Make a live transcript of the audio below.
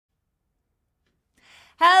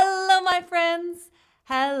Hello, my friends.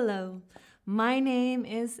 Hello. My name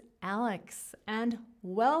is Alex, and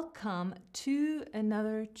welcome to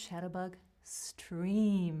another Chatterbug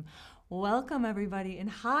stream. Welcome, everybody, and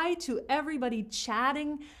hi to everybody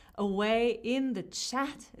chatting away in the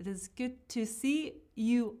chat. It is good to see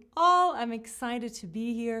you all. I'm excited to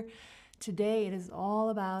be here. Today, it is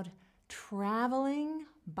all about traveling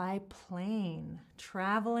by plane.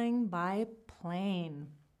 Traveling by plane.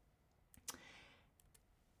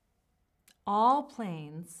 All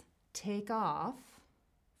planes take off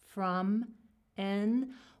from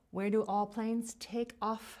where do all planes take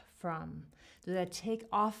off from? Do they take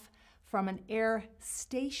off from an air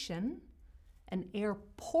station, an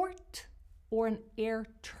airport, or an air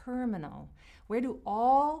terminal? Where do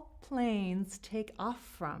all planes take off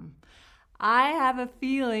from? I have a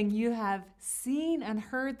feeling you have seen and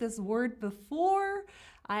heard this word before.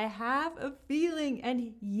 I have a feeling,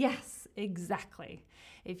 and yes, exactly.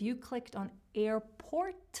 If you clicked on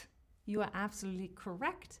airport, you are absolutely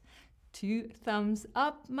correct. 2 thumbs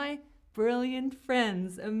up, my brilliant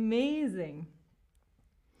friends. Amazing.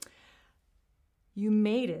 You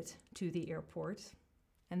made it to the airport,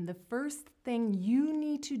 and the first thing you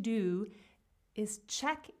need to do is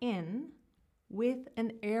check in with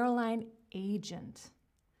an airline agent.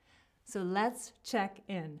 So let's check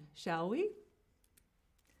in, shall we?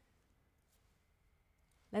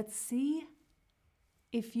 Let's see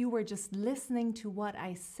if you were just listening to what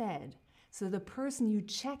I said. So the person you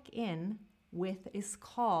check in with is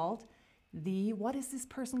called what is this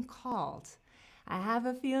person called? I have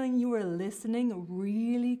a feeling you were listening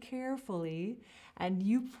really carefully, and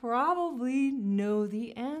you probably know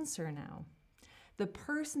the answer now. The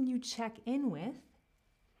person you check in with,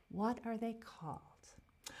 what are they called?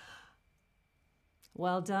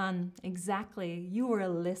 Well done, exactly. You were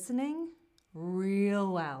listening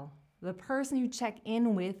real well. The person you check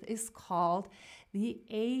in with is called the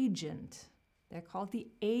agent. They're called the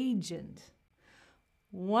agent.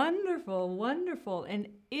 Wonderful, wonderful. And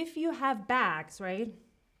if you have bags, right?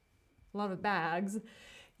 A lot of bags,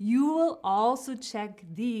 you will also check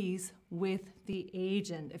these with the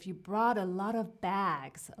agent. If you brought a lot of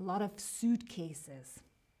bags, a lot of suitcases.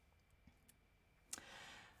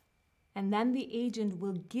 And then the agent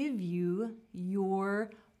will give you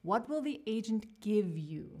what will the agent give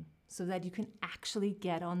you so that you can actually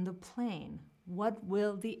get on the plane? What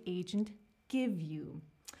will the agent give you?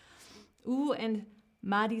 Ooh, and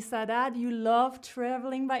Madi Sadad, you love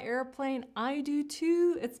traveling by airplane. I do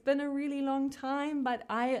too. It's been a really long time, but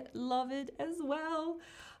I love it as well.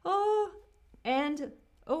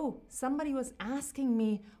 Somebody was asking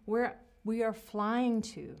me where we are flying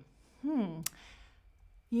to.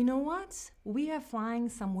 You know what? We are flying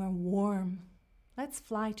somewhere warm. Let's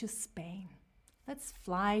fly to Spain. Let's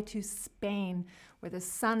fly to Spain where the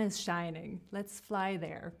sun is shining. Let's fly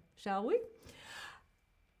there, shall we?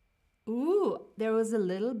 Ooh, there was a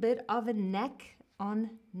little bit of a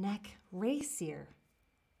neck-on-neck race here.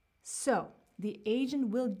 So the agent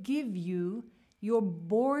will give you your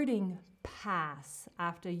boarding pass.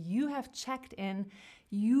 After you have checked in,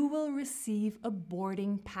 you will receive a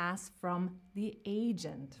boarding pass from the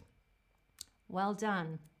agent. Well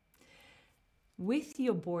done. With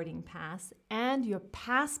your boarding pass and your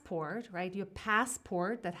passport, right? Your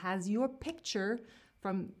passport that has your picture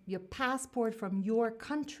from your passport from your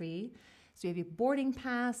country. So you have your boarding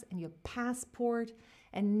pass and your passport,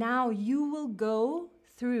 and now you will go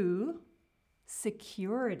through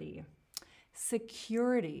security.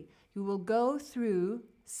 Security. You will go through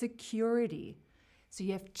security. So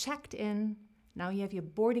you have checked in, now you have your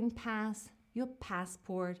boarding pass, your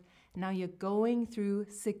passport, now you're going through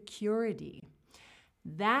security.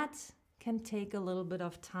 That can take a little bit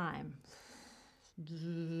of time.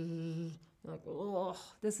 Like, oh,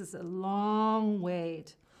 this is a long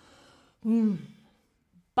wait.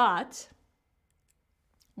 But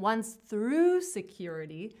once through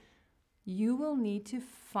security, you will need to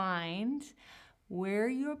find where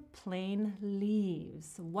your plane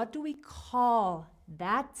leaves. What do we call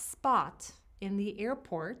that spot in the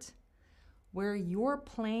airport where your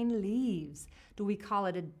plane leaves? Do we call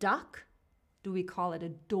it a dock? Do we call it a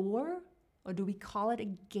door? Or do we call it a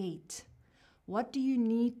gate? What do you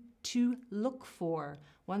need to look for?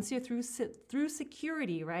 Once you're through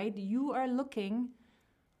security, right? You are looking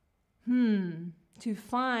to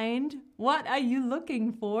find, what are you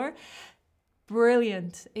looking for?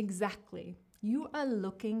 Brilliant, exactly. You are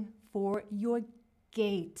looking for your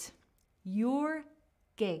gate. Your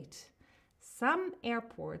gate. Some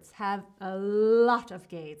airports have a lot of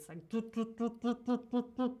gates, like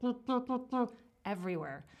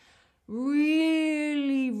everywhere.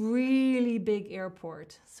 Really, really big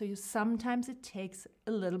airport. So sometimes it takes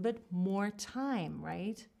a little bit more time,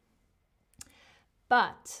 right?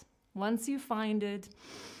 But once you find it,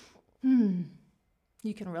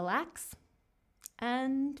 you can relax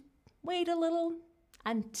and wait a little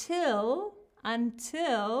until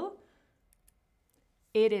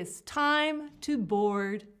it is time to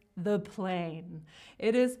board the plane.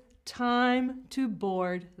 It is time to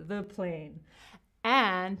board the plane.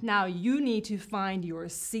 And now you need to find your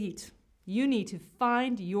seat. You need to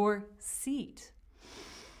find your seat.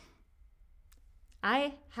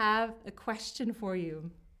 I have a question for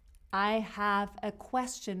you. I have a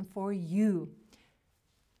question for you.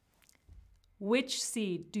 Which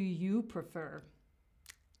seat do you prefer?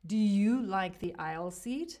 Do you like the aisle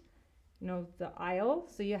seat? You know, the aisle.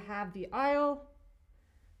 So you have the aisle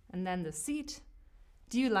and then the seat.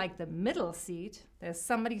 Do you like the middle seat? There's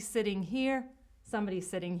somebody sitting here, somebody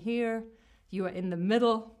sitting here. You are in the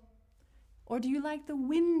middle. Or do you like the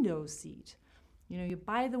window seat? You know, you're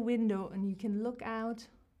by the window and you can look out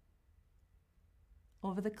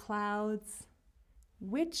over the clouds.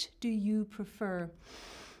 Which do you prefer?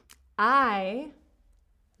 I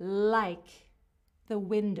like the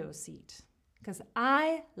window seat because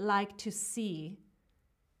I like to see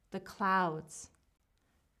the clouds.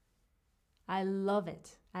 I love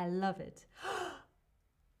it. I love it.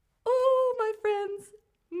 Oh, my friends,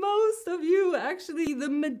 most of you, actually the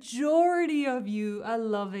majority of you are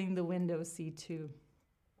loving the window seat too.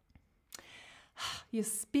 You're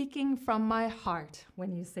speaking from my heart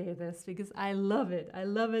when you say this because I love it. I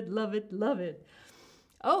love it, love it, love it.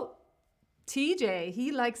 Oh, TJ,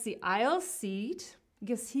 he likes the aisle seat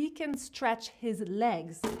because he can stretch his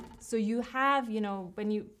legs. So you have, you know,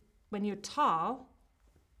 when you're tall,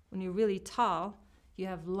 when you're really tall, you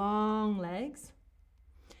have long legs.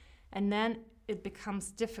 And then it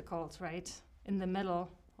becomes difficult, right? In the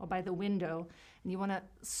middle or by the window. And you want to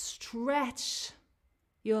stretch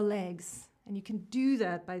your legs. And you can do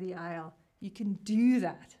that by the aisle. You can do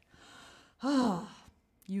that. Oh,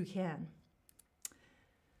 you can.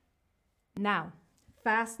 Now,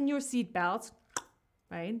 fasten your seatbelt,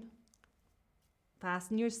 right?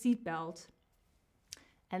 Fasten your seatbelt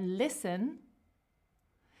and listen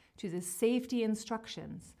to the safety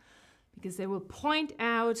instructions because they will point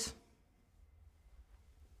out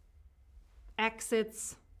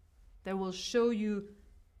exits. They will show you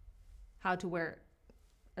how to wear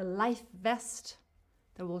a life vest.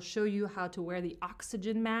 They will show you how to wear the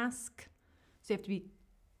oxygen mask. So you have to be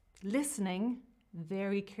listening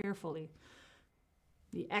very carefully.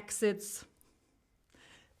 The exits,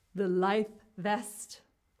 the life vest,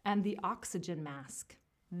 and the oxygen mask.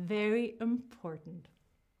 Very important.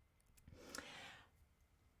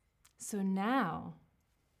 So now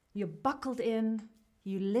you're buckled in,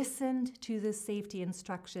 you listened to the safety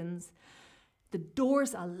instructions. The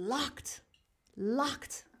doors are locked,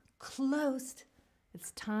 closed.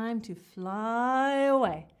 It's time to fly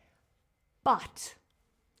away. But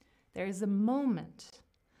there is a moment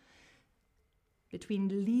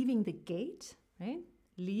between leaving the gate, right?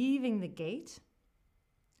 Leaving the gate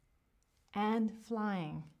and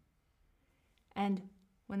flying. And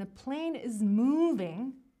when a plane is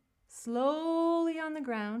moving slowly on the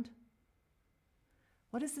ground,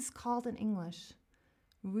 what is this called in English?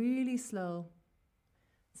 Really slow.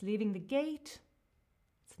 It's leaving the gate.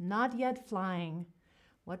 It's not yet flying.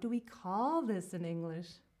 What do we call this in English?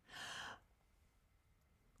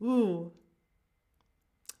 Ooh.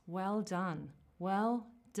 Well done. Well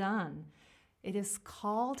done. It is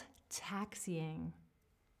called taxiing.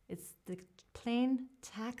 It's the plane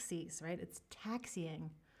taxis, right? It's taxiing.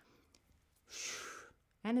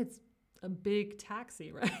 And it's a big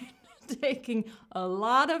taxi, right? Taking a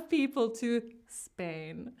lot of people to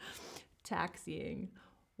Spain. Taxiing.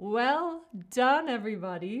 Well done,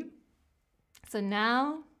 everybody. So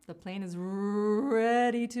now the plane is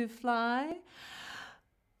ready to fly.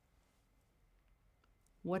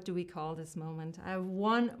 What do we call this moment? I have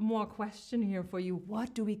one more question here for you.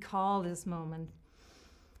 What do we call this moment?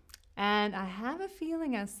 And I have a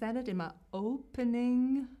feeling I said it in my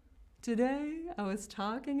opening today. I was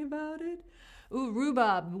talking about it. Ooh,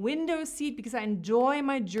 rhubarb, window seat, because I enjoy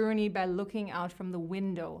my journey by looking out from the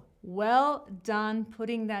window. Well done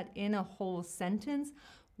putting that in a whole sentence.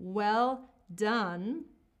 Well done.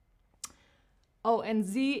 Oh, and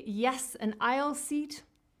Z, yes, an aisle seat.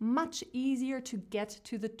 Much easier to get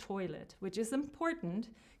to the toilet, which is important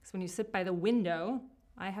because when you sit by the window,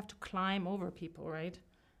 I have to climb over people, right?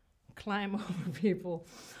 Climb over people.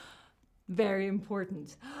 Very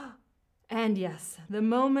important. And yes, the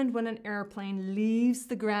moment when an airplane leaves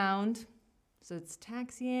the ground, so it's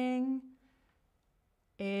taxiing,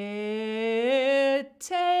 it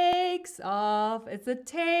takes off. It's a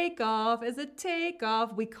takeoff. It's a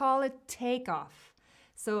takeoff. We call it takeoff.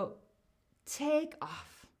 So take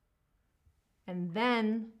off. And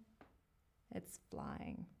then it's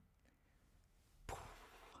flying.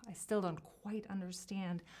 I still don't quite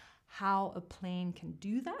understand how a plane can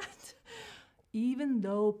do that, even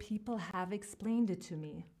though people have explained it to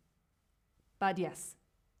me. But yes,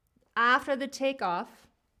 after the takeoff,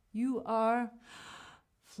 you are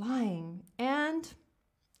flying and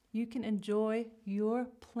you can enjoy your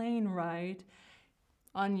plane ride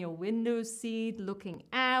on your window seat, looking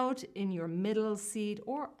out, in your middle seat,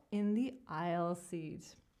 or in the aisle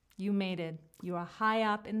seat. You made it. You are high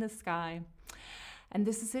up in the sky. And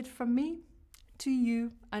this is it from me to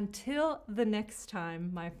you. Until the next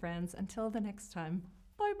time, my friends. Until the next time.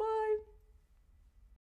 Bye-bye.